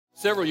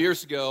Several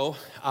years ago,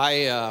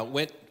 I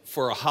went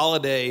for a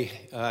holiday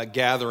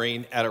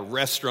gathering at a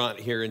restaurant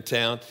here in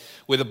town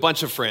with a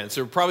bunch of friends.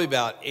 There were probably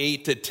about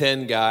 8 to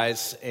 10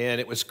 guys,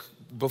 and it was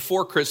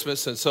before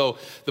Christmas, and so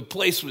the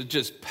place was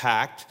just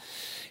packed.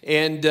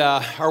 And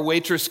our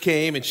waitress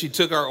came, and she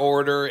took our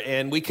order,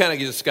 and we kind of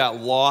just got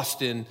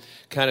lost in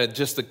kind of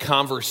just the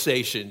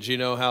conversations. You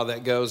know how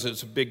that goes.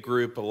 It's a big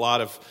group, a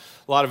lot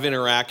of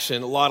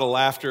interaction, a lot of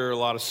laughter, a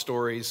lot of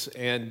stories.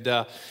 And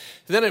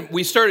then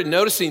we started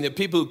noticing that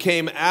people who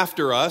came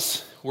after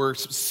us, were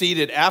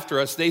seated after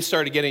us, they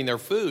started getting their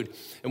food,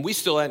 and we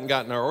still hadn't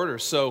gotten our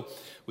orders. So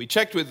we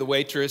checked with the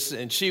waitress,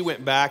 and she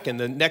went back, and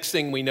the next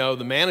thing we know,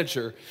 the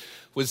manager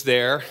was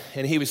there,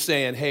 and he was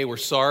saying, "Hey, we're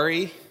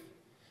sorry.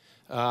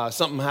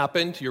 Something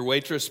happened. Your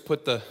waitress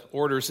put the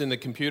orders in the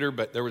computer,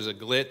 but there was a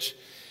glitch,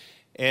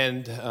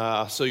 and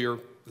so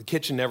the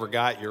kitchen never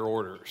got your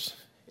orders.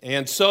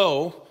 And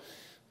so,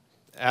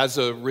 as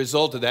a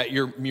result of that,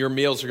 your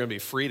meals are going to be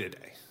free today."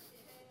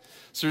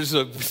 So there's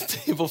a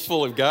table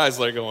full of guys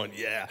like going,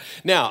 yeah.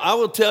 Now, I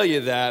will tell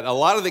you that a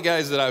lot of the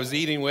guys that I was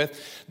eating with,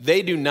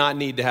 they do not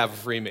need to have a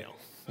free meal,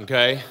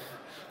 okay?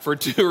 For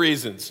two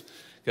reasons.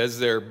 Because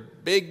they're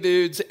big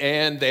dudes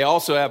and they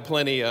also have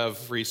plenty of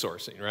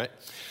resourcing, right?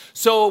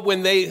 So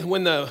when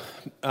the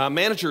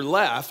manager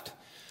left,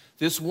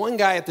 this one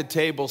guy at the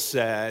table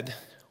said,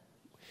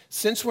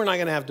 "Since we're not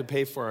going to have to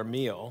pay for our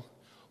meal,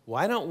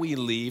 why don't we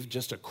leave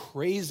just a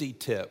crazy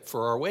tip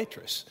for our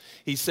waitress?"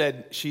 He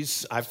said,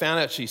 I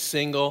found out she's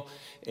single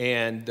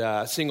and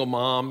single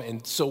mom,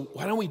 and so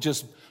why don't we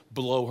just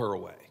blow her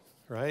away,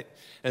 right?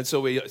 And so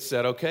we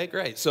said, okay,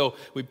 great. So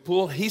we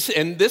pulled,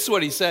 and this is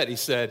what he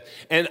said,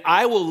 "And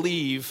I will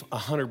leave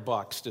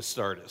 $100 to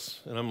start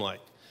us." And I'm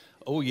like,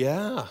 oh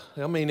yeah,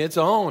 I mean, it's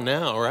on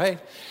now, right?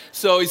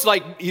 So he's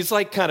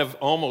like kind of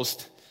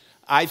almost,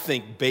 I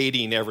think,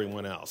 baiting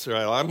everyone else,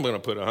 right? I'm going to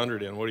put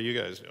 100 in. What are you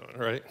guys doing,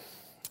 right?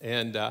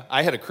 And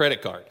I had a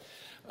credit card.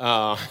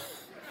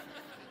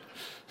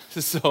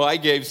 So I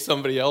gave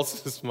somebody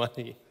else's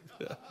money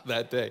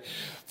that day.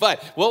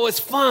 But what was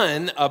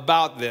fun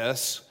about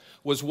this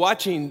was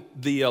watching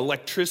the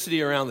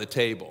electricity around the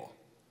table.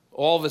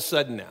 All of a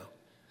sudden now,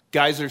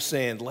 guys are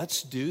saying,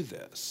 let's do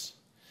this.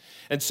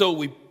 And so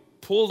we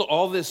pulled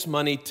all this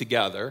money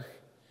together.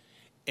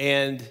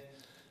 And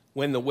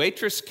when the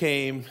waitress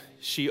came,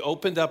 she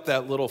opened up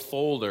that little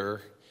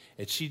folder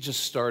and she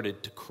just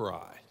started to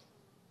cry.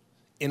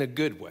 In a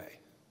good way.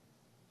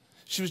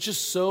 She was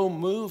just so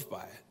moved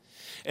by it.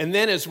 And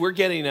then as we're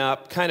getting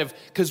up, kind of,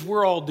 because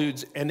we're all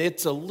dudes, and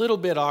it's a little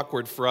bit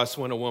awkward for us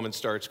when a woman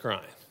starts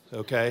crying,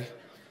 okay?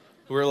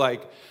 We're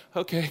like,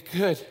 okay,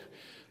 good.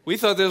 We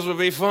thought this would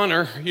be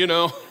funner, you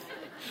know.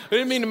 We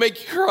didn't mean to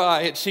make you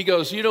cry. And she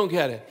goes, "You don't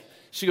get it."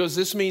 She goes,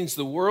 "This means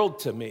the world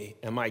to me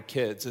and my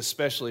kids,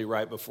 especially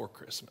right before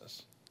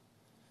Christmas."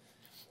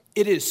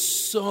 It is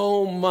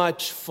so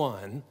much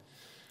fun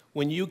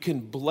when you can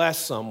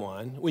bless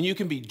someone, when you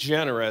can be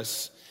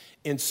generous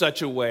in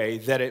such a way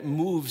that it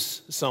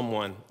moves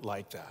someone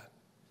like that.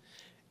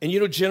 And you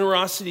know,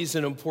 generosity is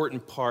an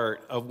important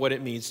part of what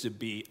it means to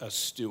be a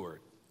steward.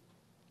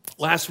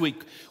 Last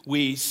week,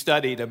 we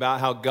studied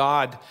about how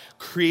God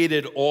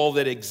created all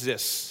that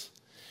exists,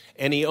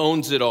 and He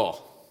owns it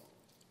all.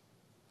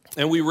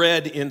 And we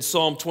read in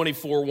Psalm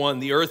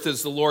 24:1, "The earth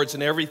is the Lord's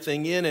and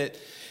everything in it,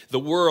 the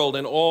world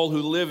and all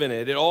who live in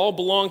it. It all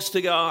belongs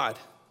to God."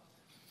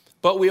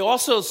 But we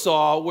also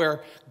saw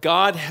where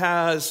God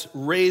has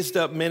raised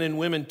up men and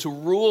women to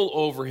rule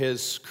over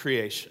His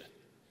creation.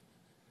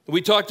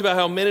 We talked about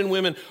how men and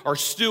women are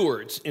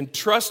stewards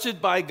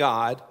entrusted by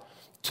God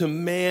to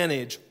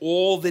manage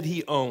all that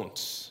He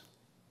owns.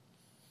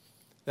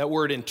 That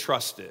word,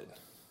 entrusted.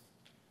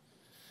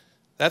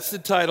 That's the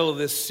title of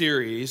this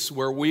series,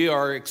 where we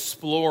are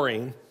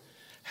exploring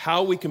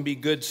how we can be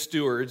good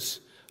stewards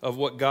of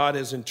what God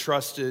has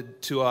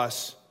entrusted to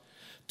us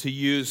to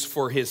use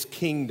for His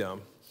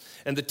kingdom.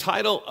 And the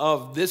title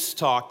of this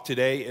talk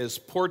today is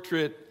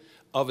Portrait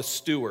of a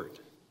Steward.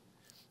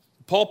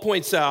 Paul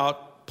points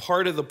out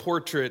part of the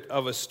portrait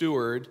of a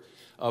steward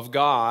of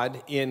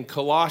God in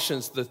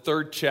Colossians, the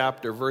 3rd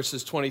chapter,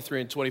 verses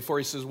 23 and 24.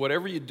 He says,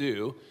 "Whatever you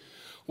do,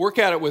 work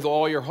at it with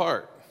all your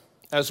heart,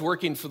 as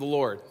working for the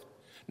Lord,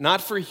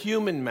 not for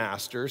human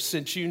masters,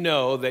 since you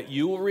know that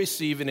you will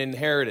receive an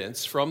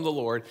inheritance from the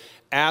Lord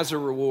as a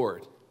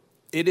reward.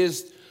 It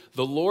is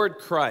the Lord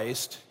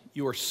Christ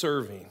you are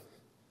serving."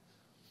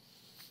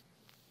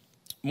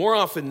 More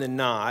often than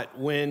not,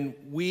 when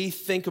we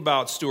think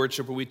about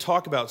stewardship or we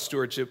talk about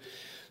stewardship,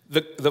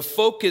 the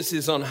focus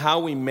is on how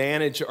we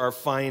manage our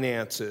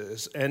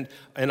finances and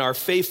our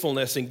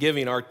faithfulness in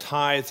giving, our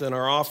tithes and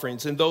our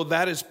offerings. And though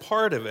that is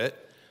part of it,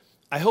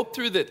 I hope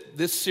through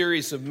this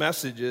series of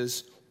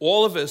messages,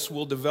 all of us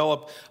will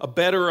develop a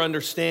better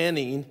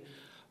understanding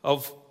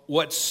of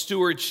what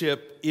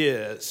stewardship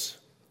is,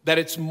 that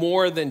it's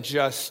more than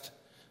just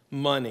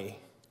money.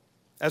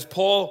 As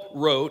Paul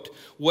wrote,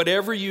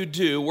 "Whatever you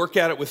do, work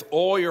at it with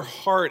all your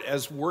heart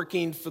as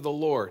working for the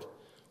Lord."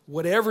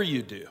 Whatever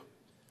you do.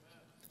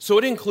 So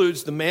it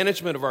includes the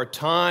management of our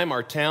time,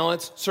 our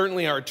talents,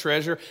 certainly our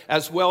treasure,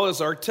 as well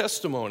as our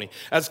testimony.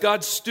 As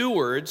God's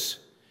stewards,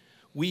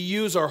 we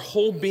use our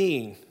whole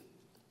being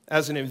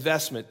as an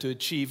investment to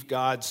achieve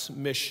God's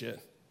mission.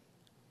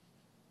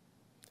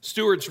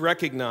 Stewards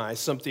recognize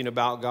something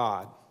about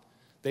God.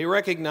 They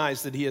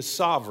recognize that He is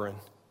sovereign,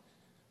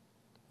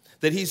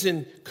 that He's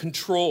in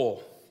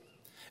control.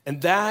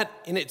 And that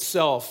in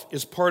itself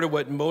is part of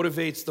what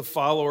motivates the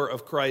follower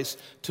of Christ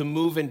to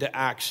move into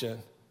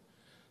action,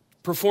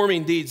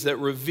 performing deeds that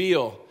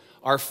reveal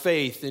our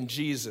faith in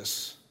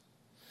Jesus.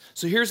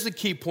 So here's the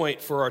key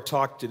point for our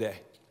talk today.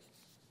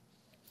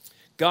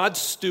 God's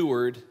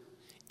steward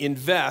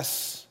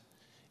invests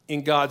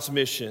in God's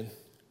mission.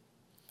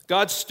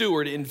 God's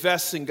steward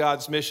invests in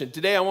God's mission.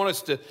 Today I want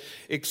us to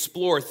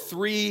explore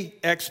 3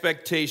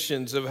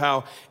 expectations of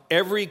how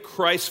every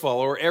Christ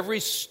follower,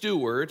 every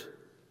steward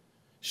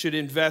should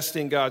invest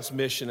in God's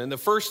mission. And the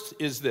first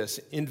is this: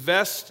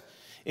 invest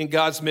in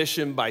God's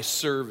mission by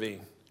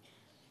serving.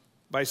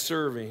 By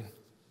serving.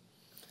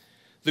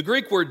 The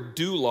Greek word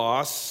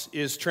doulos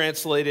is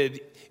translated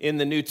in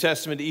the New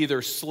Testament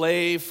either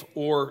slave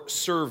or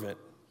servant.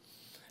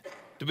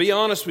 To be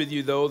honest with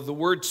you, though, the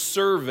word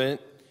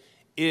servant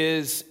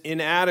is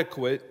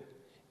inadequate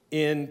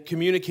in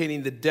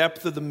communicating the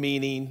depth of the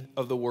meaning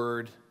of the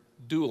word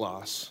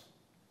doulos.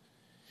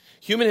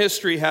 Human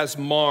history has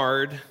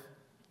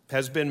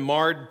been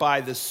marred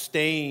by the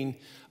stain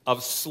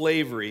of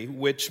slavery,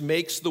 which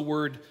makes the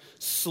word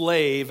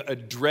slave a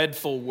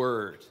dreadful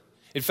word.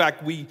 In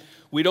fact, we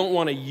don't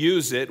want to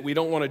use it. We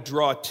don't want to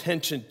draw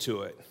attention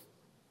to it.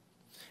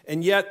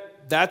 And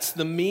yet, that's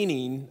the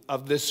meaning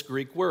of this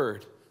Greek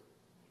word.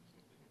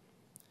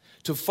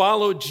 To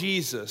follow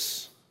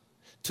Jesus,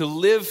 to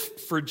live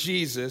for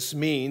Jesus,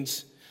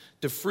 means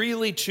to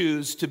freely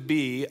choose to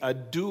be a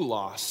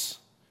doulos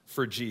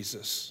for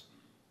Jesus.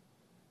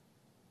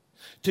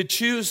 To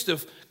choose to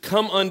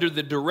come under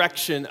the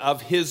direction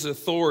of His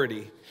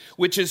authority,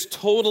 which is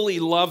totally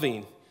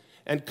loving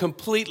and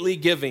completely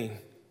giving.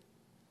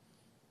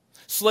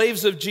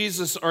 Slaves of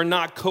Jesus are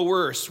not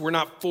coerced. We're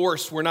not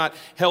forced. We're not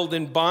held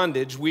in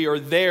bondage. We are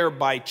there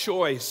by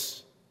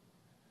choice.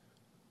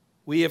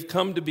 We have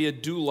come to be a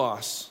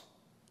doulos,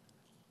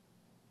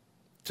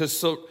 to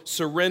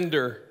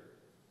surrender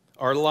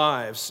our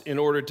lives in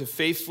order to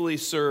faithfully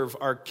serve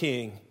our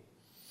King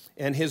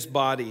and His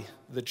body,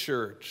 the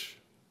church.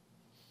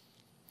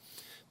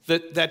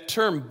 That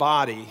term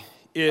body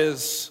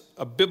is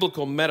a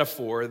biblical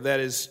metaphor that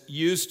is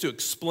used to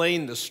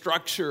explain the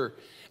structure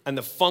and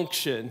the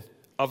function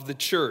of the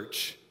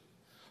church.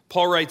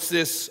 Paul writes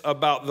this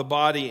about the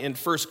body in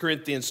 1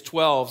 Corinthians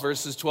 12,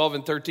 verses 12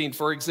 and 13.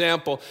 For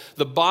example,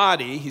 the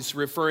body, he's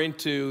referring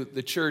to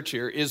the church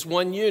here, is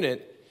one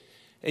unit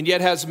and yet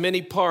has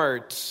many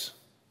parts.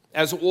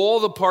 As all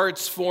the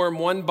parts form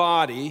one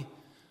body,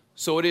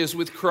 so it is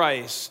with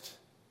Christ.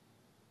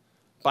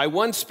 By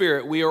one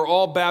Spirit, we are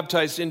all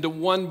baptized into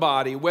one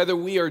body, whether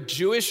we are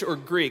Jewish or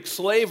Greek,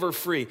 slave or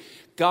free.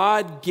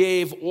 God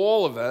gave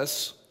all of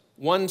us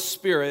one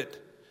Spirit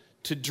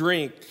to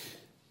drink.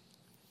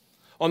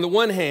 On the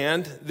one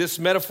hand, this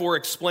metaphor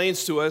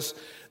explains to us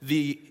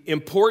the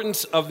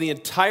importance of the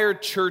entire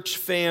church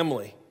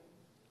family.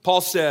 Paul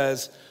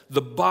says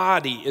the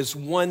body is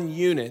one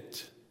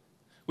unit,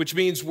 which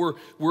means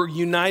we're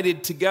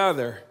united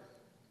together.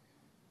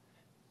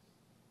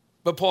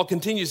 But Paul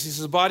continues, he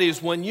says the body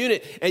is one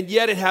unit, and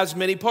yet it has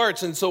many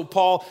parts. And so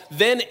Paul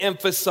then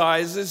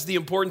emphasizes the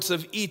importance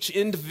of each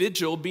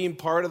individual being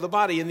part of the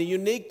body and the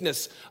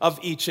uniqueness of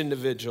each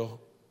individual.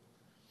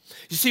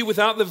 You see,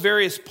 without the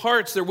various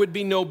parts, there would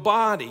be no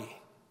body.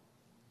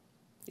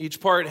 Each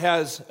part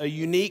has a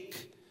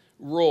unique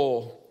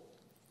role,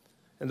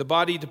 and the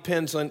body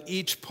depends on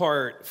each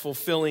part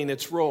fulfilling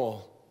its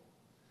role.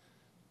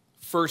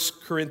 1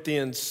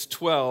 Corinthians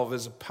 12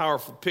 is a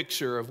powerful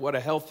picture of what a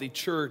healthy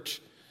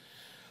church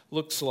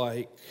looks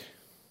like.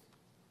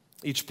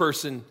 Each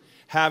person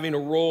having a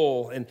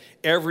role, and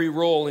every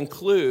role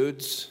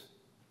includes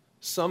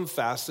some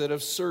facet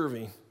of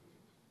serving.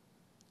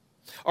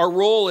 Our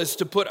role is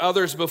to put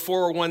others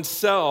before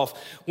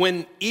oneself.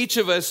 When each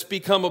of us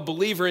become a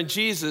believer in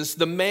Jesus,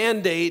 the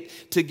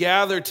mandate to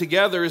gather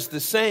together is the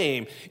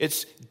same.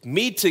 It's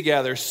meet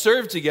together,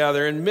 serve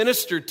together, and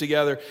minister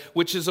together,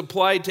 which is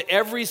applied to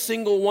every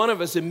single one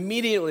of us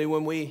immediately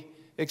when we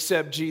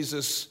accept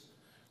Jesus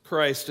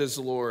Christ as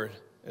Lord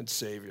and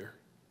Savior.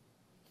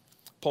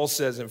 Paul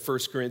says in 1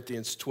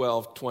 Corinthians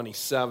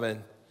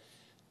 12:27,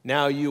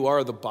 now you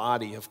are the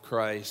body of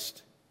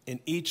Christ,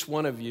 and each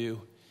one of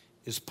you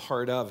is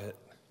part of it.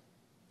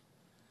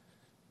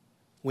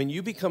 When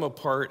you become a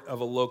part of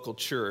a local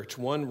church,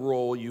 one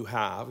role you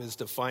have is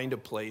to find a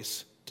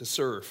place to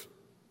serve.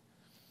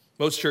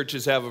 Most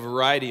churches have a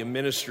variety of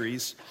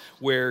ministries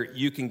where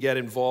you can get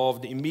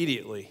involved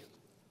immediately.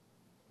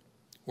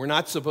 We're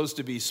not supposed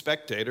to be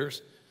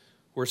spectators.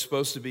 We're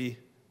supposed to be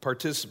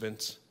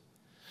participants.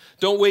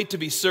 Don't wait to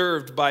be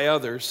served by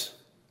others.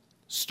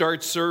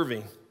 Start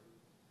serving.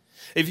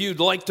 If you'd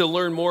like to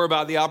learn more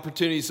about the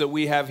opportunities that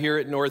we have here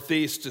at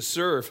Northeast to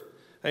serve,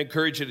 I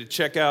encourage you to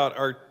check out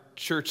our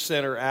Church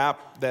Center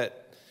app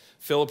that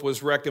Philip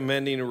was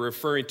recommending and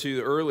referring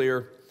to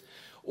earlier.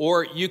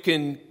 Or you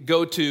can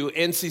go to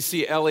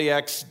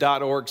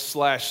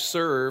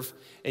ncclex.org/serve,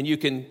 and you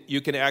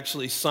can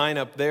actually sign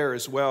up there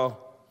as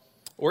well.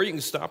 Or you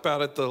can stop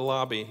out at the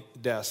lobby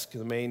desk,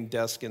 the main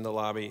desk in the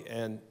lobby,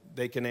 and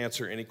they can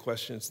answer any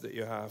questions that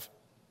you have.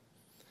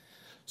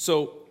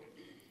 So,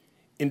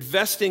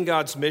 invest in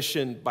God's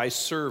mission by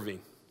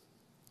serving.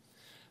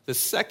 The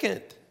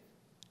second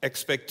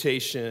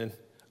expectation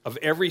of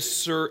every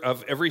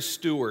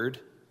steward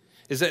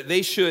is that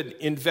they should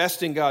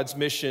invest in God's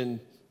mission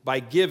by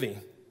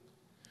giving.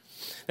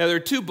 Now, there are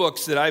two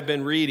books that I've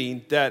been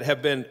reading that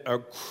have been a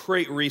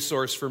great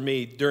resource for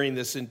me during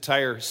this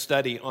entire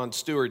study on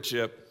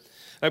stewardship.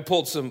 I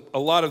pulled a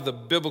lot of the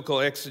biblical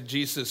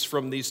exegesis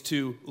from these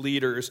two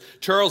leaders.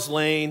 Charles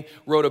Lane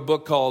wrote a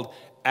book called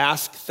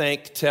Ask,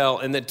 Thank, Tell,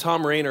 and then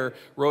Tom Rainer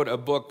wrote a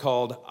book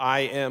called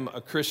I Am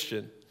a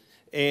Christian.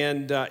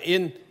 And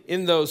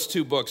in those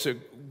two books, a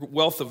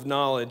wealth of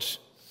knowledge.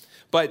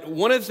 But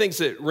one of the things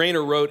that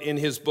Rainer wrote in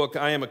his book,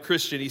 I Am a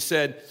Christian, he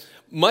said,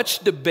 much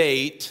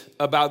debate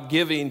about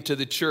giving to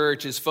the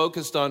church is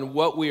focused on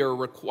what we are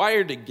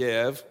required to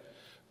give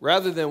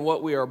rather than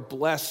what we are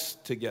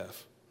blessed to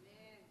give.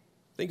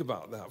 Think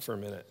about that for a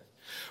minute.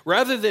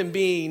 Rather than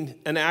being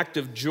an act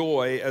of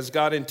joy as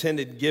God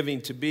intended giving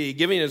to be,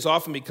 giving has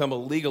often become a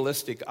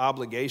legalistic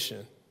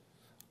obligation,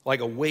 like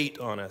a weight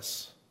on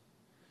us.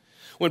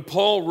 When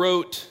Paul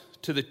wrote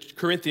to the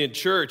Corinthian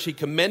church, he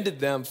commended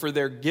them for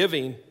their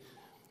giving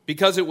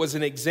because it was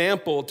an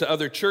example to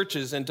other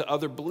churches and to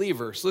other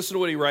believers. Listen to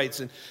what he writes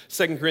in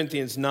 2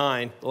 Corinthians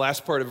 9, the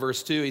last part of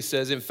verse 2. He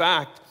says, in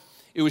fact,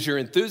 it was your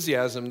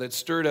enthusiasm that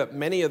stirred up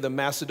many of the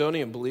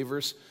Macedonian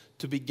believers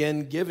to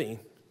begin giving.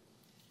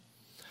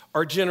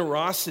 Our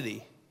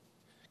generosity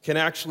can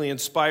actually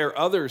inspire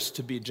others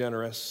to be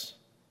generous.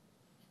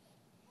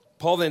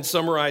 Paul then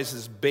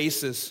summarizes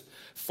basis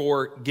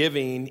for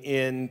giving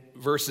in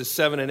verses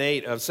 7 and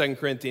 8 of 2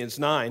 Corinthians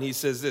 9. He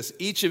says this,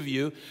 each of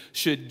you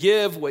should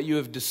give what you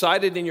have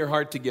decided in your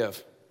heart to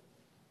give,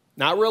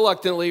 not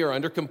reluctantly or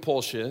under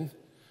compulsion,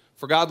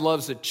 for God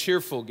loves a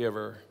cheerful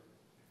giver.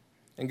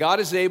 And God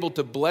is able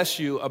to bless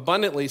you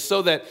abundantly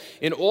so that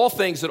in all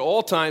things, at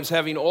all times,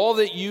 having all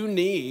that you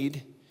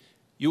need,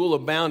 you will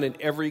abound in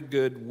every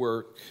good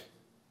work.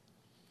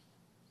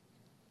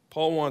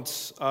 Paul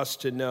wants us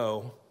to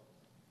know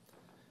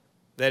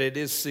that it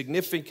is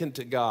significant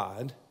to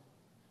God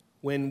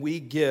when we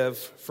give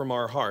from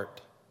our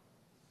heart.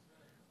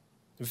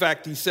 In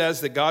fact, he says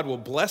that God will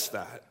bless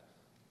that.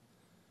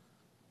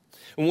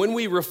 And when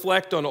we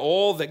reflect on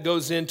all that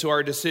goes into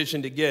our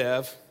decision to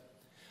give,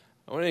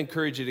 I want to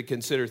encourage you to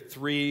consider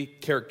three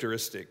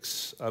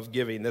characteristics of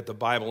giving that the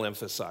Bible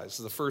emphasizes.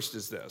 The first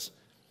is this: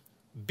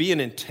 be an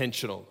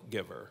intentional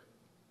giver.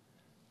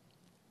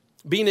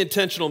 Being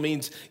intentional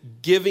means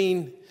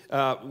giving.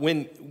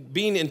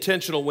 Being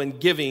intentional when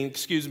giving,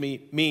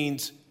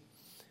 means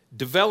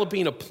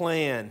developing a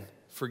plan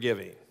for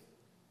giving.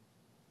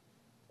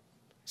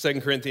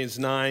 2 Corinthians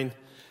 9,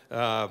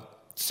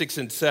 6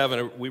 and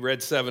 7, we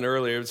read 7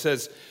 earlier. It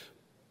says,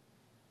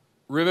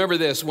 remember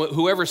this,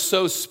 whoever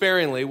sows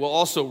sparingly will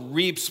also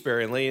reap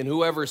sparingly, and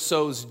whoever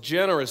sows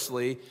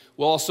generously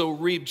will also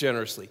reap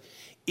generously.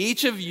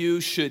 Each of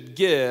you should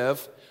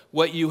give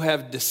what you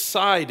have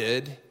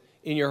decided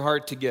in your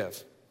heart to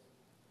give.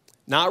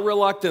 Not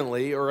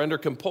reluctantly or under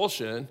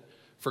compulsion,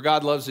 for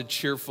God loves a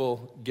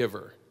cheerful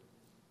giver.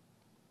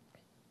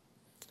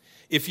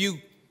 If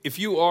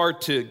you are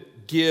to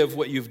give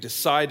what you've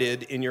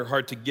decided in your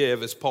heart to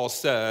give, as Paul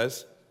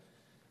says,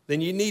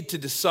 then you need to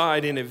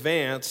decide in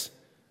advance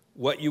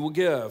what you will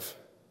give.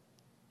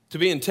 To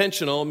be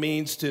intentional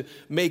means to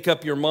make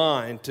up your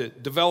mind, to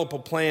develop a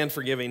plan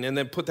for giving, and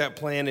then put that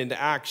plan into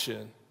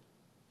action.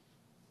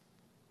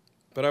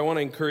 But I want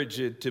to encourage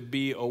you to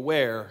be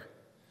aware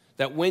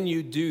that when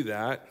you do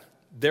that,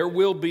 there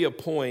will be a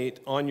point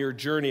on your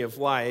journey of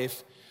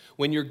life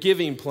when your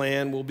giving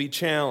plan will be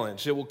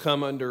challenged. It will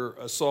come under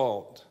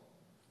assault.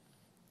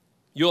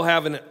 You'll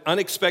have an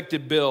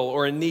unexpected bill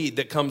or a need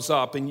that comes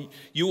up, and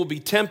you will be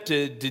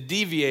tempted to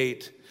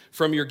deviate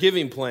from your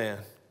giving plan.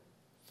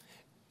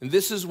 And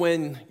this is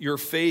when your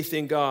faith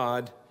in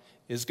God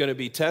is going to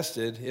be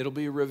tested. It'll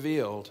be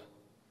revealed.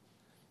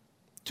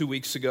 2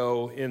 weeks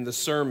ago in the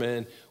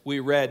sermon,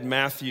 we read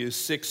Matthew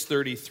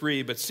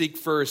 6:33, but seek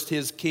first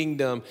his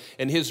kingdom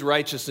and his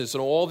righteousness,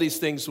 and all these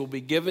things will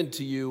be given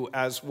to you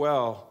as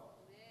well.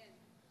 Amen.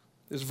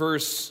 This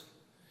verse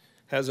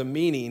has a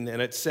meaning, and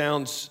it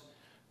sounds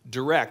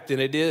direct, and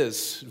it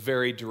is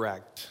very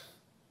direct.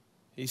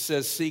 He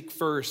says, seek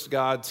first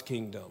God's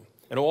kingdom.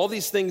 And all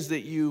these things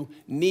that you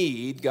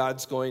need,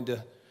 God's going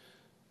to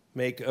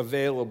make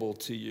available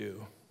to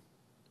you.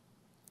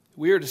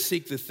 We are to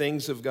seek the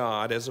things of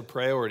God as a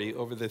priority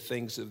over the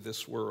things of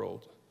this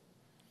world.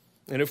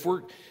 And if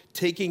we're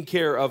taking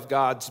care of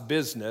God's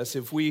business,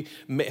 if we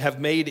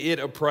have made it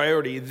a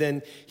priority,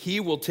 then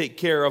he will take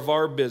care of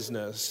our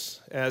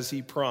business as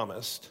he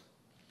promised.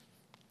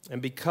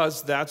 And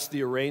because that's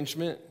the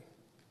arrangement,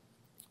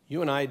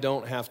 You and I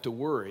don't have to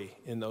worry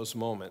in those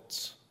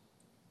moments.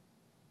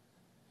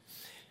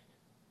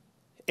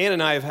 Ann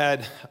and I have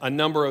had a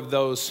number of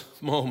those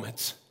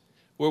moments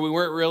where we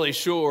weren't really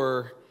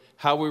sure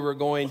how we were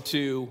going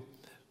to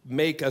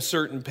make a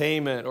certain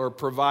payment or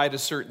provide a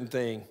certain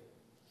thing.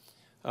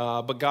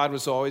 But God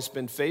has always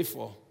been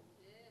faithful.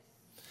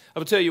 I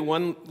will tell you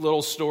one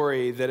little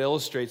story that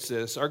illustrates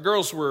this. Our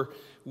girls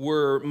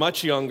were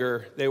much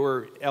younger. They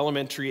were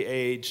elementary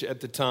age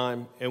at the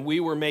time, and we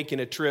were making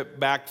a trip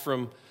back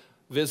from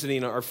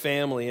visiting our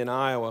family in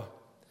Iowa.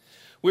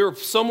 We were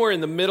somewhere in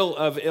the middle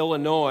of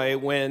Illinois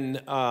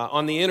when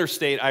on the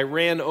interstate I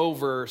ran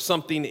over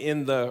something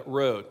in the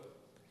road.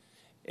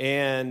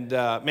 And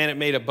man, it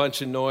made a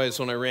bunch of noise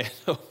when I ran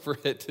over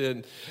it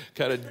and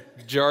kind of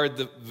jarred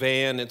the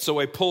van. And so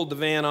I pulled the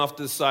van off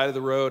to the side of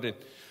the road and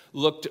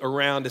looked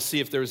around to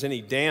see if there was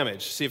any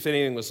damage, see if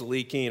anything was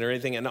leaking or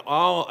anything. And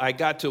I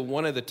got to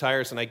one of the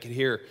tires and I could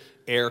hear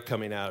air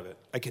coming out of it.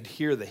 I could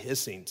hear the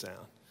hissing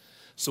sound.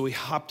 So I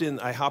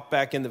hopped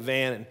back in the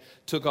van and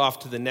took off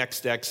to the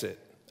next exit.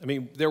 I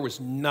mean, there was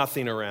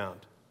nothing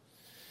around.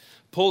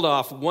 Pulled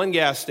off one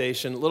gas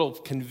station, little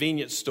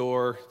convenience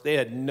store. They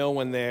had no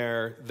one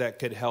there that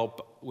could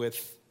help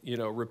with,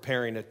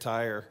 repairing a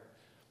tire.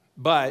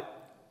 But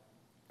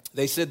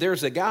they said,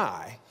 there's a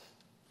guy.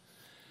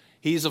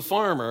 He's a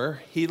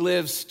farmer. He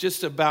lives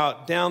just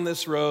about down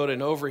this road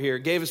and over here.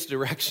 Gave us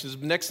directions.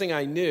 Next thing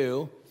I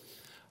knew,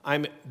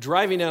 I'm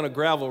driving down a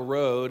gravel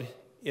road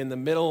in the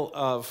middle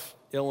of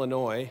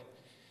Illinois,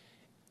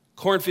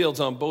 cornfields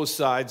on both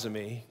sides of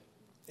me.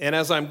 And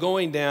as I'm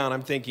going down,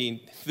 I'm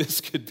thinking,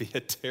 this could be a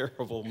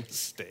terrible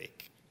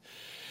mistake.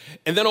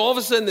 And then all of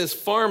a sudden, this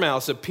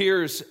farmhouse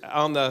appears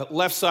on the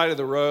left side of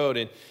the road,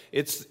 and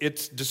it's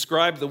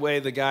described the way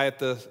the guy at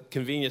the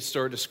convenience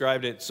store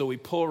described it. So we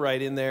pull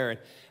right in there, and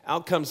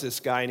out comes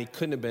this guy, and he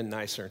couldn't have been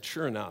nicer. And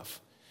sure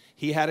enough,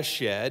 he had a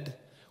shed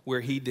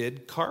where he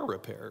did car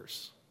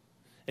repairs.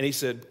 And he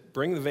said,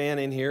 bring the van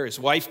in here. His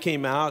wife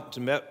came out to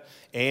meet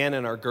Ann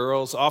and our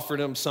girls, offered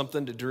him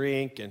something to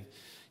drink, and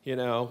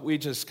we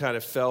just kind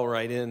of fell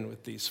right in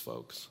with these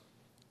folks.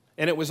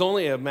 And it was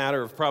only a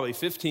matter of probably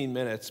 15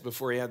 minutes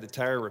before he had the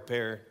tire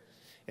repaired,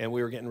 and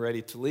we were getting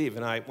ready to leave.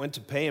 And I went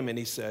to pay him, and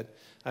he said,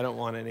 I don't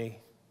want any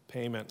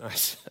payment. I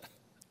said,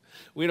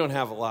 we don't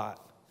have a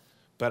lot,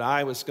 but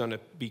I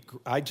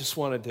just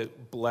wanted to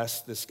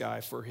bless this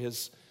guy for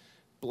his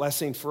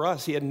blessing for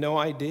us. He had no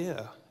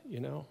idea, He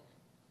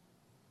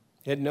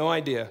had no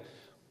idea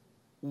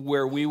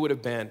where we would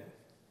have been.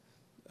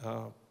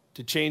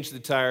 To change the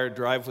tire,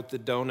 drive with the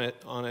donut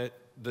on it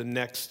the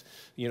next,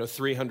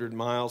 300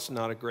 miles,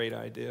 not a great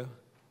idea.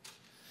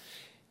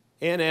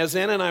 And as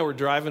Ann and I were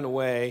driving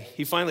away,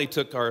 he finally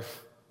took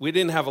we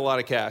didn't have a lot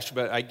of cash,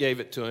 but I gave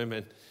it to him,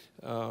 and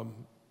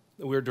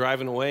we were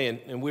driving away,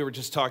 and we were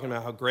just talking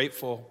about how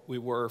grateful we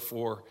were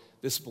for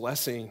this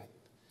blessing.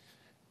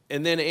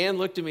 And then Ann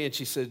looked at me and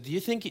she said, do you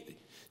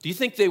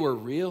think they were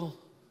real?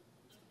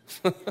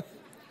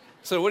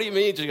 So what do you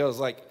mean? She goes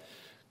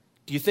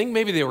do you think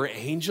maybe they were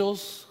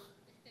angels?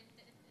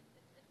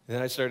 And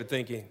then I started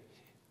thinking,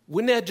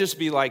 wouldn't that just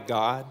be like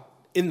God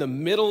in the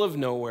middle of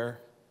nowhere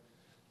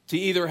to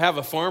either have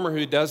a farmer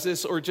who does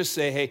this or just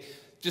say, hey,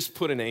 just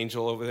put an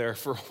angel over there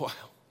for a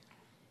while?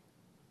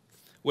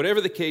 Whatever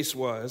the case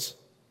was,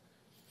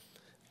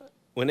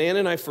 when Ann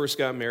and I first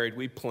got married,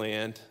 we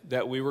planned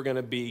that we were going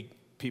to be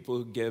people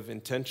who give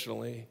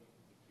intentionally.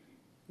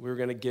 We were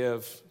going to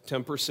give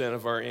 10%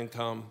 of our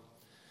income,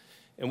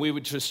 and we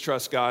would just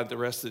trust God the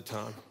rest of the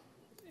time.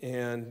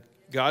 And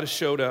God has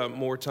showed up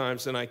more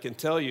times than I can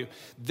tell you.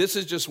 This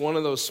is just one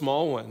of those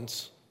small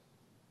ones,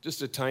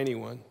 just a tiny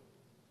one.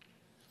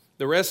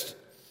 The rest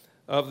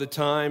of the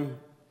time,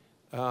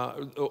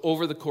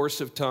 over the course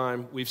of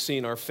time, we've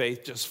seen our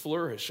faith just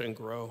flourish and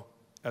grow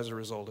as a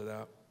result of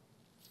that.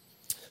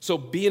 So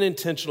be an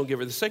intentional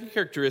giver. The second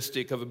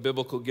characteristic of a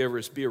biblical giver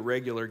is be a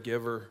regular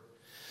giver.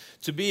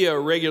 To be a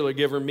regular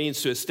giver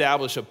means to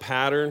establish a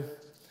pattern,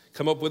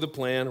 come up with a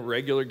plan,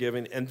 regular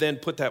giving, and then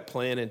put that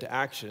plan into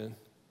action.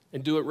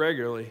 And do it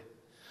regularly.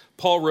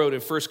 Paul wrote in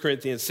 1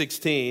 Corinthians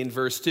 16,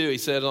 verse 2, he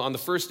said, on the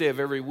first day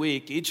of every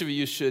week, each of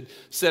you should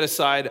set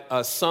aside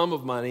a sum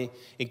of money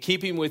in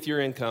keeping with your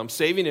income,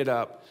 saving it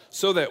up,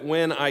 so that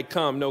when I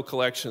come, no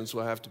collections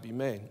will have to be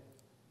made.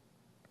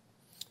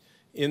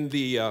 In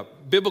the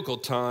biblical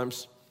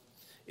times,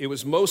 it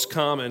was most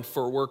common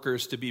for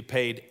workers to be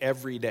paid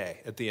every day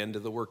at the end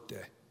of the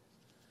workday.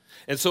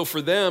 And so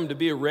for them to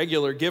be a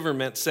regular giver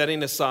meant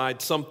setting aside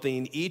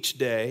something each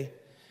day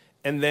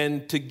and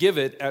then to give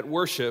it at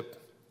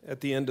worship at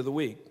the end of the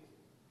week.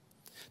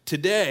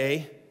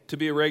 Today, to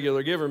be a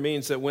regular giver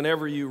means that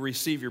whenever you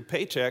receive your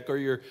paycheck or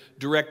your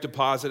direct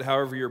deposit,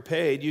 however you're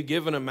paid, you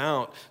give an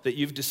amount that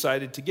you've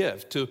decided to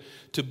give.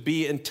 To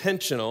be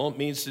intentional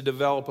means to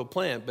develop a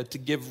plan, but to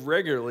give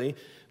regularly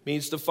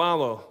means to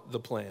follow the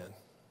plan.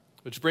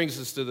 Which brings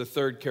us to the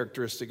third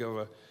characteristic of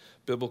a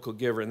biblical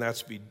giver, and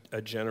that's to be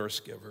a generous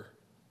giver.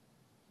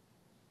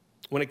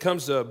 When it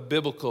comes to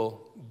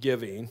biblical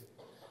giving,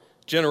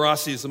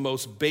 generosity is the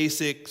most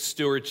basic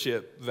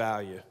stewardship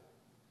value.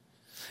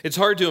 It's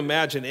hard to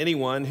imagine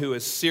anyone who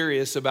is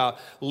serious about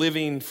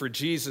living for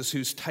Jesus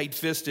who's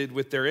tight-fisted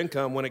with their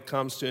income when it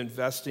comes to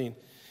investing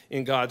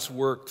in God's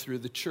work through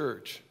the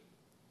church.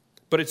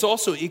 But it's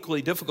also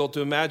equally difficult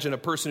to imagine a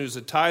person who's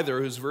a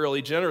tither, who's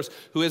really generous,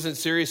 who isn't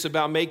serious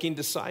about making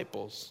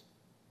disciples.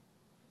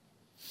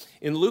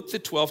 In Luke the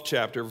 12th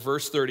chapter,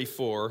 verse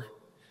 34,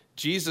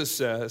 Jesus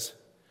says,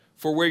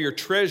 "For where your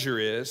treasure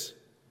is,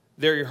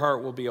 there your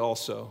heart will be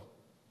also."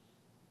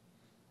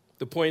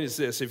 The point is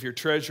this: if your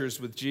treasure is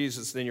with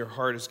Jesus, then your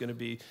heart is going to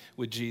be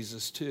with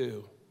Jesus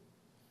too.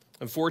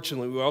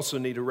 Unfortunately, we also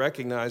need to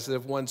recognize that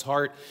if one's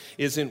heart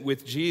isn't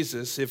with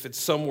Jesus, if it's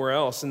somewhere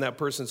else, then that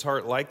person's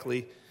heart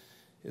likely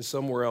is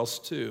somewhere else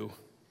too.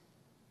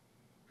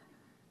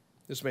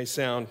 This may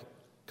sound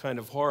kind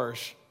of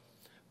harsh,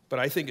 but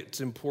I think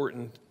it's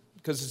important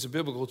because it's a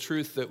biblical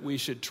truth that we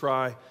should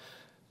try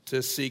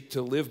to seek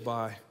to live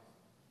by.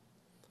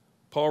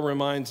 Paul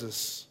reminds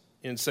us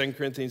in 2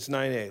 Corinthians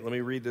 9:8. Let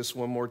me read this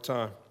one more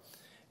time.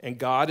 "And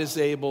God is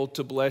able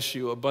to bless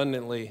you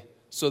abundantly,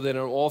 so that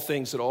in all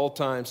things at all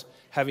times,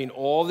 having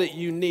all that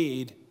you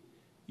need,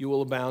 you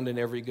will abound in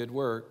every good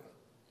work."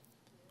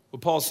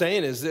 What Paul's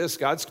saying is this: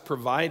 God's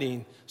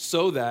providing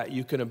so that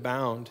you can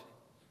abound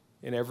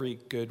in every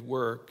good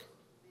work.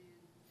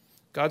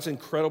 God's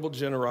incredible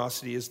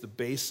generosity is the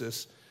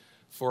basis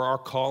for our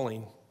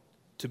calling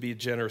to be a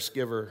generous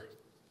giver.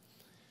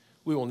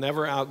 We will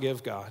never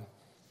outgive God.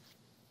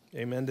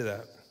 Amen to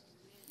that.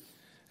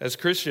 As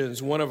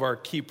Christians, one of our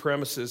key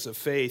premises of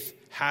faith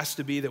has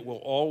to be that we'll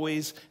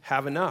always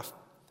have enough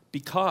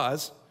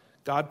because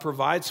God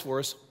provides for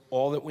us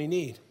all that we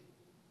need.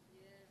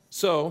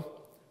 So,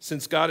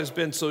 since God has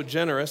been so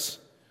generous,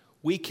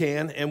 we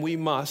can and we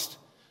must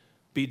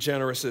be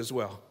generous as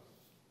well.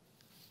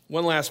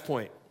 One last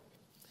point.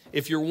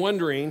 If you're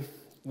wondering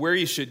where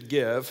you should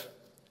give,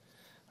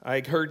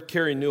 I heard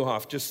Carey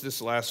Nieuwhof just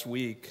this last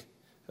week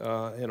in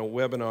a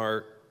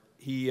webinar.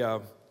 He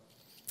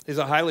is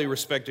a highly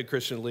respected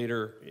Christian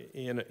leader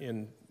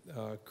in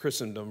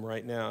Christendom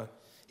right now.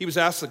 He was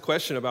asked the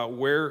question about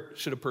where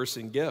should a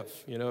person give,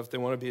 if they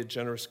want to be a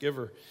generous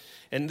giver.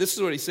 And this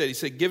is what he said. He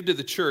said, give to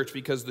the church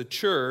because the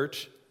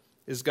church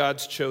is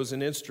God's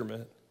chosen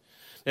instrument.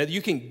 Now,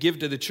 you can give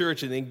to the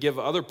church and then give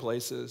other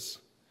places,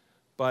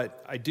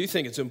 but I do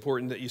think it's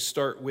important that you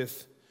start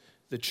with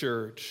the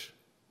church.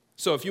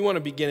 So if you want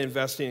to begin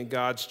investing in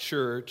God's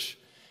church,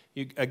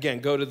 you, again,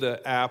 go to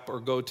the app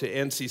or go to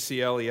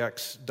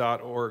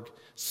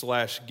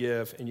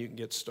ncclex.org/give, and you can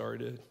get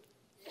started.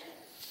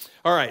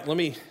 All right, let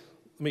me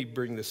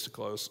bring this to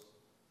close.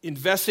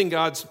 Invest in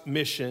God's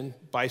mission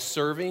by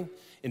serving,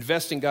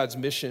 invest in God's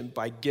mission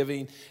by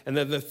giving, and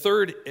then the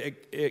third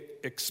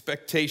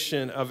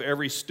expectation of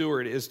every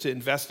steward is to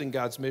invest in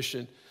God's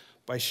mission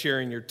by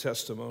sharing your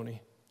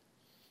testimony.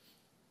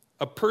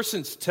 A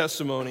person's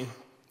testimony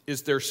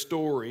is their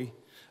story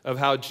of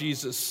how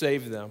Jesus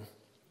saved them.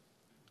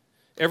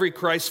 Every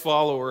Christ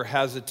follower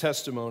has a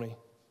testimony.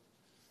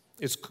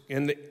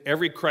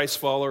 Every Christ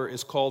follower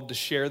is called to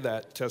share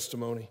that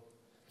testimony.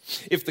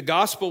 If the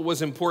gospel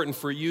was important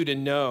for you to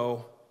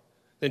know,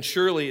 then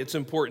surely it's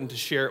important to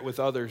share it with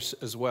others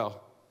as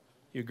well.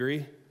 You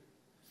agree?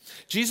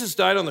 Jesus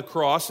died on the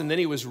cross, and then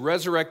he was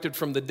resurrected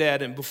from the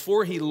dead. And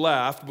before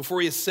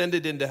he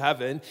ascended into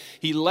heaven,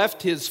 he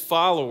left his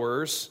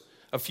followers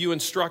a few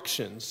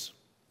instructions.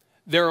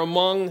 They're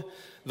among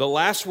the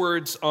last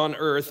words on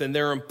earth, and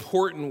they're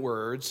important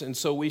words, and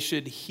so we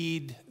should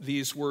heed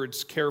these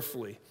words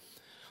carefully.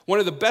 One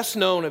of the best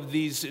known of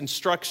these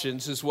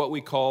instructions is what we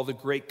call the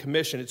Great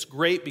Commission. It's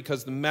great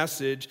because the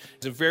message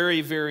is a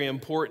very, very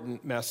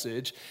important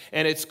message,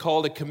 and it's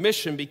called a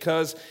commission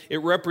because it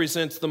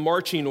represents the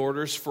marching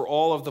orders for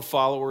all of the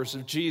followers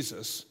of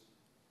Jesus.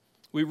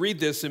 We read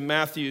this in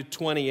Matthew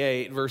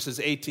 28, verses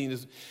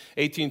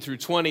 18 through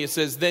 20. It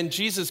says, "Then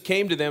Jesus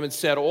came to them and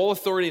said, 'All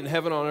authority in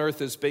heaven and on earth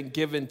has been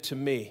given to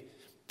me.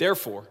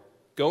 Therefore,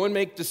 go and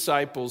make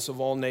disciples of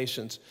all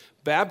nations,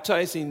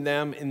 baptizing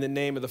them in the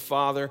name of the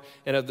Father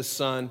and of the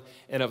Son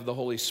and of the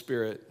Holy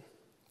Spirit,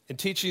 and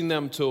teaching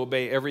them to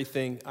obey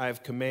everything I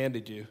have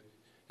commanded you.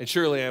 And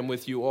surely I am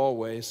with you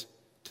always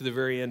to the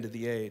very end of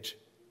the age.'"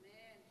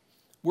 Amen.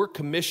 We're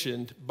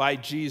commissioned by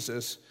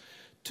Jesus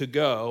to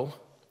go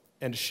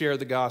and share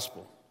the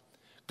gospel.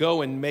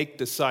 Go and make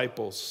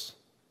disciples.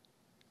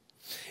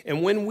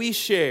 And when we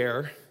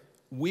share,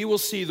 we will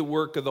see the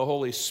work of the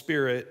Holy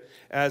Spirit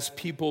as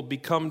people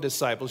become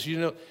disciples.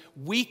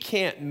 We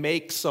can't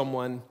make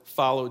someone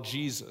follow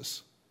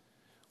Jesus.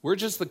 We're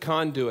just the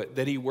conduit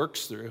that he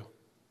works through.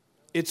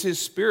 It's his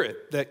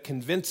Spirit that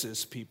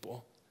convinces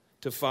people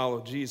to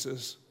follow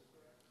Jesus.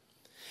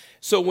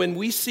 So when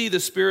we see the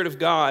Spirit of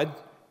God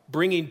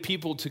bringing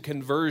people to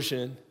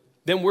conversion,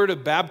 then we're to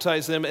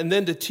baptize them and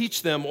then to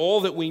teach them all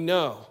that we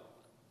know.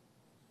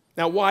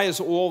 Now, why is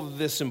all of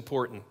this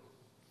important?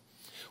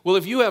 Well,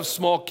 if you have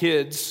small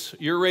kids,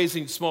 you're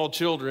raising small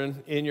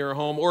children in your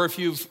home, or if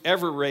you've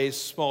ever raised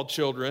small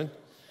children,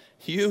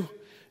 you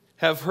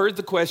have heard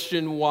the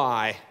question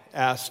why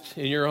asked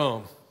in your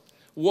home.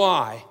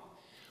 Why?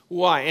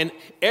 Why? And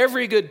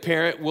every good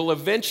parent will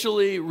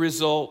eventually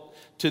result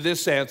to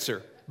this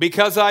answer.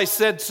 Because I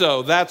said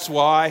so, that's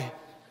why.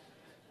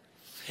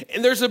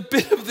 And there's a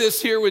bit of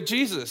this here with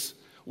Jesus.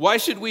 Why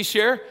should we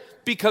share?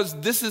 Because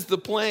this is the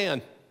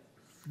plan.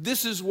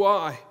 This is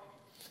why.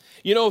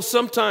 You know,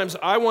 sometimes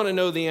I want to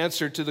know the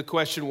answer to the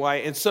question why,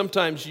 and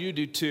sometimes you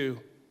do too.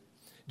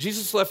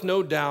 Jesus left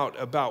no doubt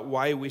about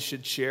why we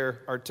should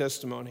share our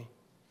testimony.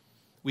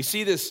 We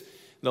see this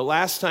the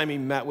last time he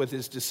met with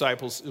his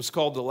disciples. It was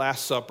called the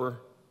Last Supper.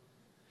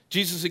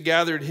 Jesus had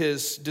gathered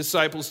his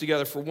disciples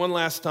together for one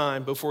last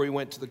time before he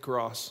went to the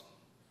cross.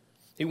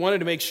 He wanted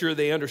to make sure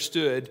they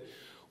understood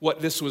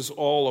what this was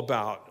all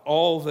about,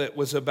 all that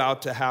was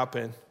about to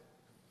happen.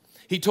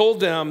 He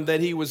told them that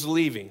he was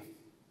leaving.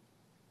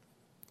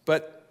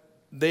 But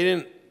they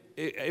didn't,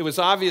 it was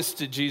obvious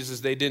to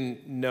Jesus they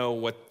didn't know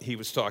what he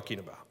was talking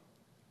about.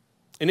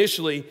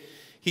 Initially,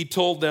 he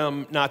told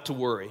them not to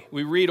worry.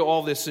 We read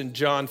all this in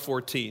John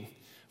 14,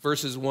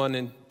 verses 1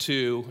 and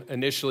 2.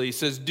 Initially, he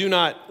says, "Do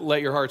not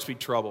let your hearts be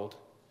troubled.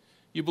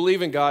 You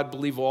believe in God,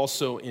 believe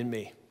also in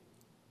me.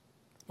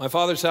 My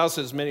Father's house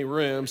has many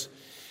rooms.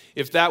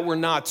 If that were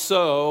not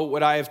so,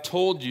 would I have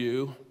told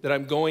you that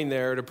I'm going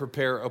there to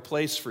prepare a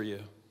place for you?"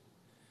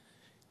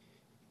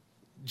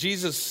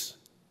 Jesus,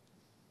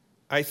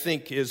 I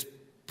think, is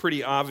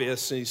pretty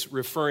obvious. He's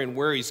referring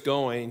where he's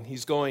going.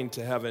 He's going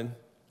to heaven.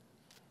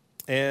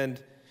 And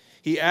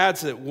he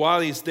adds that while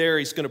he's there,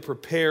 he's going to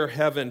prepare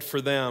heaven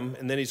for them,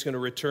 and then he's going to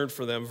return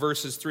for them.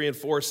 Verses 3 and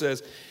 4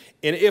 says,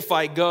 "And if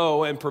I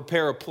go and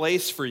prepare a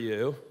place for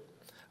you,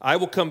 I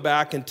will come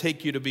back and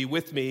take you to be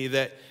with me,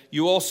 that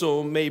you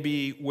also may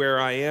be where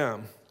I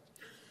am.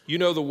 You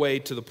know the way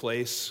to the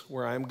place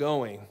where I'm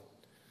going."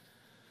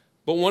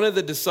 But one of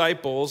the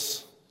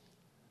disciples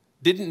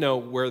didn't know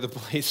where the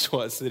place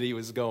was that he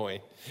was going.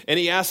 And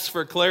he asks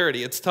for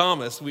clarity. It's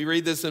Thomas. We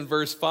read this in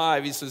verse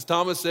 5. He says,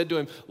 Thomas said to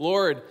him,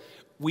 "Lord,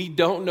 we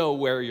don't know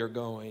where you're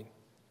going.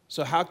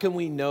 So how can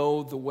we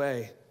know the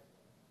way?"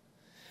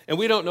 And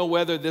we don't know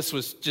whether this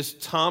was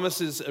just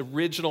Thomas's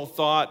original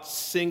thought,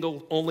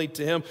 single only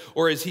to him,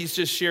 or as he's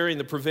just sharing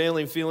the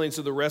prevailing feelings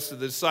of the rest of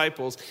the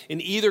disciples.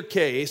 In either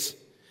case,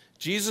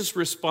 Jesus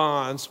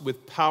responds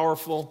with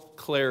powerful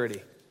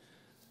clarity.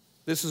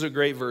 This is a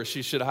great verse.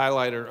 You should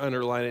highlight or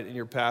underline it in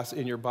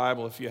your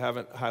Bible if you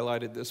haven't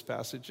highlighted this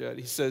passage yet.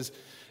 He says,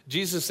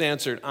 Jesus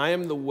answered, "I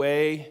am the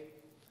way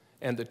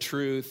and the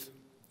truth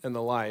and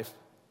the life.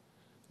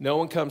 No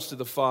one comes to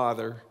the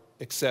Father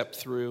except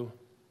through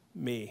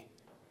me."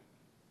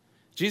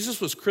 Jesus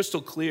was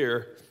crystal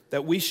clear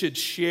that we should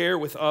share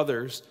with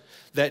others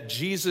that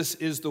Jesus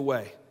is the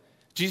way.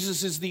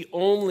 Jesus is the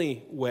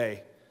only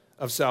way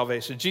of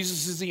salvation.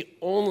 Jesus is the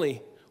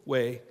only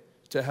way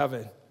to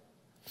heaven.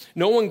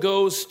 No one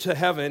goes to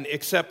heaven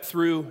except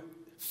through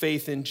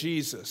faith in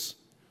Jesus.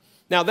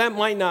 Now, that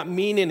might not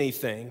mean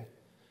anything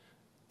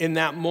in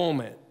that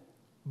moment,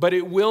 but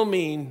it will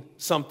mean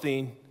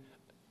something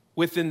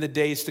within the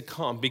days to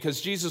come,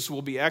 because Jesus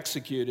will be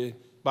executed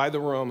by the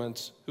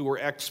Romans, who were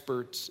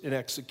experts in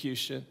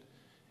execution.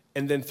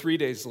 And then 3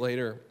 days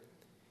later,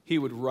 he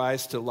would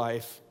rise to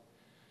life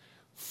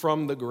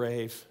from the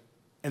grave.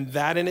 And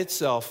that in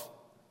itself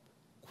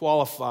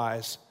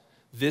qualifies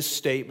this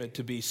statement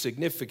to be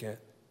significant.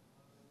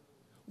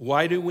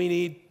 Why do we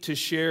need to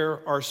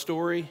share our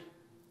story?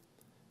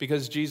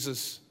 Because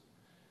Jesus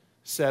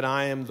said,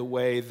 "I am the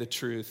way, the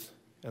truth,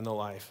 and the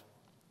life."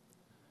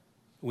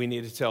 We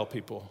need to tell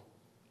people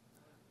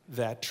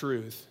that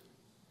truth.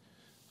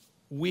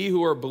 We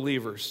who are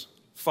believers,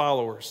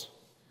 followers,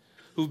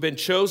 who've been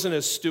chosen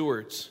as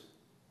stewards,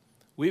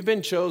 we've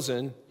been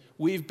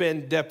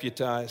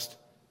deputized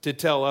to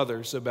tell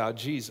others about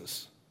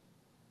Jesus.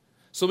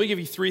 So let me give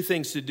you 3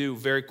 things to do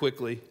very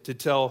quickly to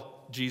tell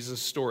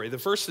Jesus' story. The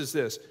first is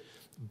this: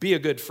 be a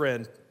good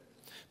friend.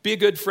 Be a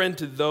good friend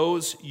to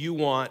those you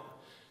want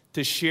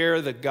to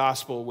share the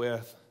gospel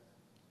with.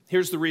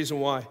 Here's the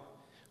reason why.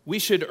 We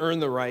should earn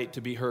the right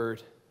to be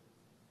heard.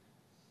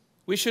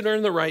 We should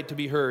earn the right to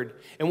be heard.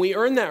 And we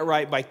earn that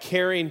right by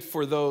caring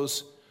for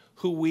those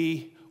who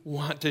we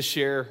want to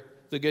share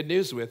the good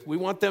news with. We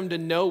want them to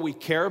know we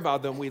care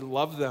about them, we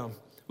love them.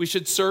 We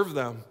should serve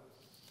them.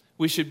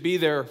 We should be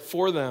there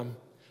for them,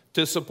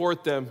 to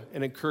support them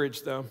and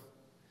encourage them.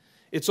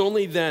 It's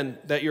only then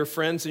that your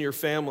friends and your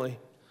family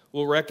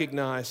will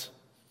recognize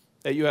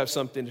that you have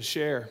something to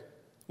share,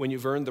 when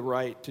you've earned the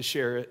right to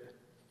share it.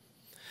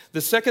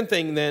 The second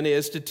thing then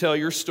is to tell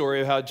your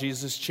story of how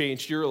Jesus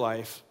changed your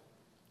life.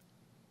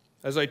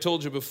 As I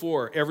told you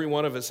before, every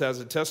one of us has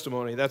a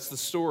testimony. That's the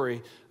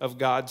story of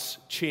God's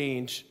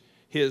change,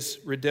 his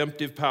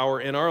redemptive power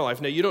in our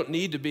life. Now, you don't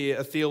need to be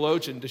a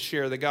theologian to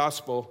share the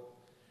gospel.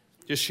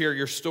 Just share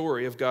your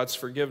story of God's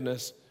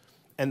forgiveness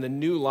and the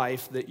new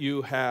life that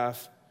you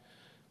have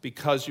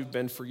because you've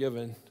been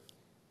forgiven.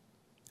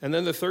 And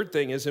then the third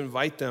thing is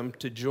invite them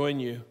to join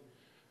you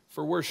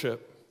for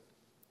worship.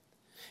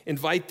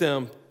 Invite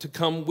them to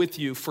come with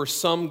you for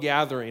some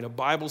gathering, a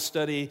Bible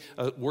study,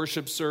 a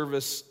worship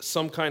service,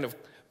 some kind of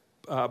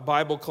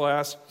Bible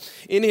class.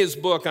 In his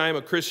book, I Am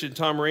a Christian,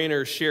 Tom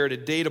Rainer shared a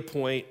data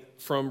point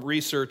from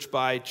research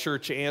by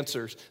Church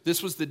Answers.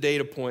 This was the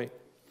data point.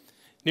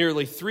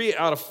 Nearly 3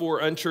 out of 4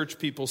 unchurched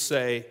people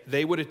say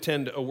they would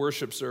attend a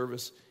worship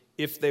service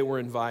if they were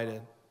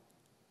invited.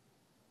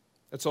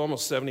 That's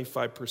almost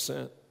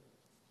 75%.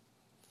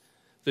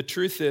 The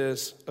truth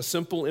is, a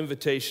simple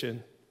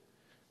invitation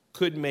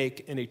could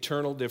make an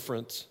eternal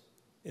difference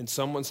in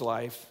someone's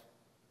life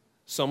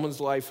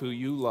who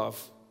you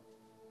love,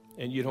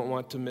 and you don't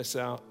want to miss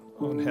out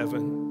on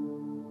heaven.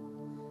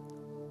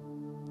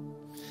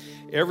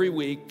 Every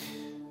week,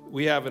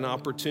 we have an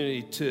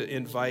opportunity to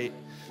invite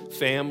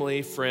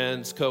family,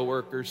 friends,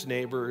 coworkers,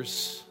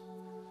 neighbors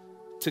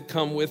to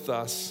come with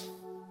us.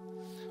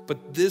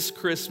 But this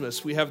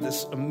Christmas, we have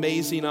this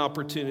amazing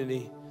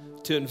opportunity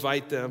to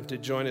invite them to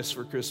join us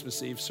for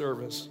Christmas Eve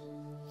service.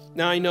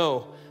 Now, I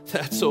know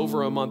that's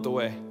over a month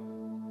away,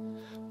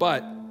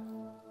 but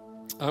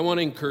I want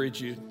to encourage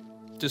you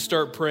to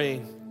start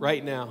praying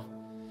right now,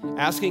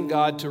 asking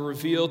God to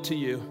reveal to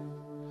you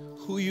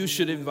who you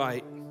should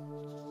invite,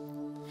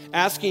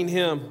 asking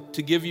Him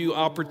to give you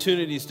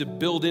opportunities to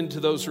build into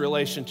those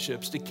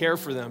relationships, to care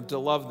for them, to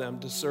love them,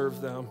 to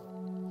serve them.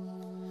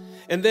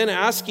 And then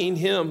asking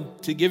Him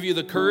to give you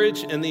the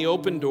courage and the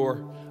open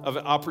door of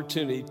an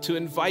opportunity to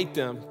invite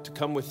them to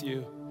come with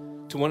you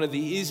to one of the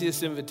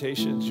easiest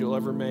invitations you'll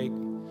ever make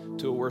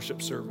to a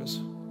worship service.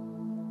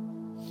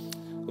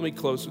 Let me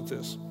close with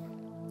this.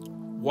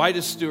 Why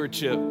does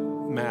stewardship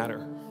matter?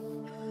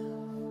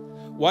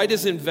 Why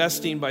does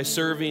investing by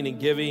serving and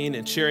giving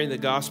and sharing the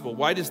gospel,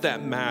 why does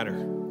that matter?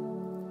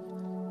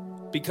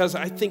 Because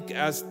I think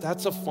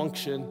that's a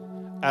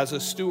function as a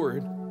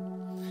steward,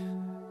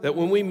 that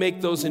when we make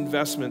those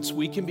investments,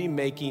 we can be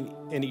making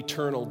an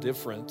eternal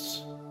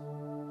difference.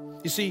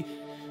 You see,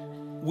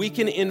 we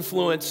can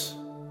influence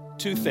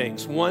 2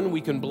 things. 1,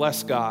 we can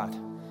bless God.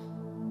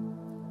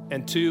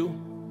 And 2,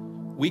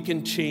 we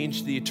can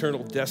change the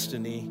eternal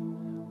destiny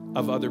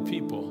of other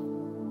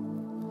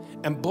people.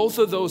 And both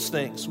of those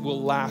things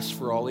will last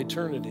for all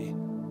eternity.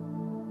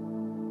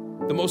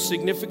 The most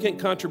significant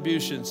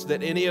contributions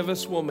that any of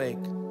us will make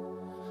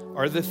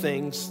are the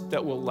things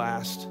that will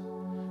last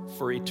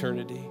for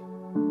eternity.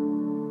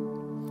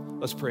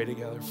 Let's pray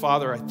together.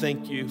 Father, I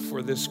thank you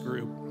for this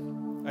group.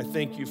 I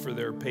thank you for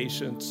their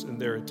patience and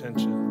their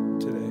attention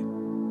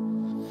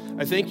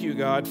today. I thank you,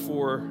 God,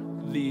 for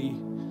the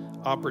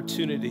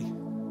opportunity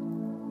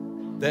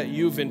that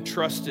you've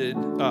entrusted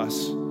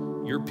us,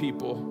 your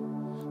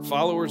people,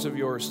 followers of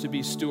yours, to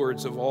be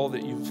stewards of all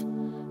that you've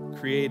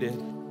created,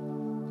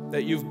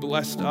 that you've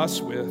blessed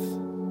us with.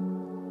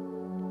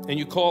 And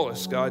you call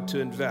us, God, to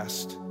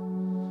invest,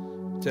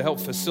 to help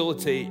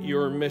facilitate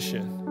your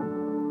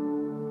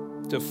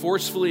mission, to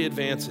forcefully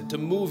advance it, to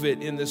move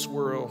it in this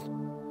world,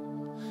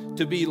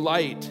 to be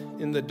light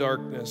in the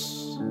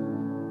darkness.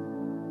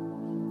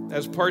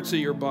 As parts of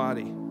your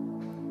body,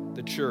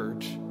 the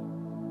church,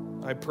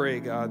 I pray,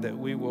 God, that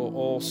we will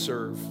all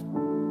serve,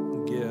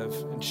 give,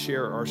 and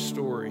share our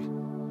story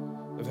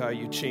of how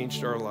you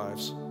changed our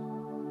lives.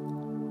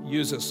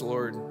 Use us,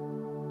 Lord,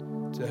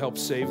 to help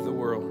save the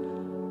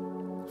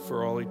world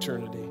for all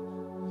eternity.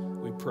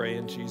 We pray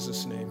in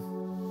Jesus' name.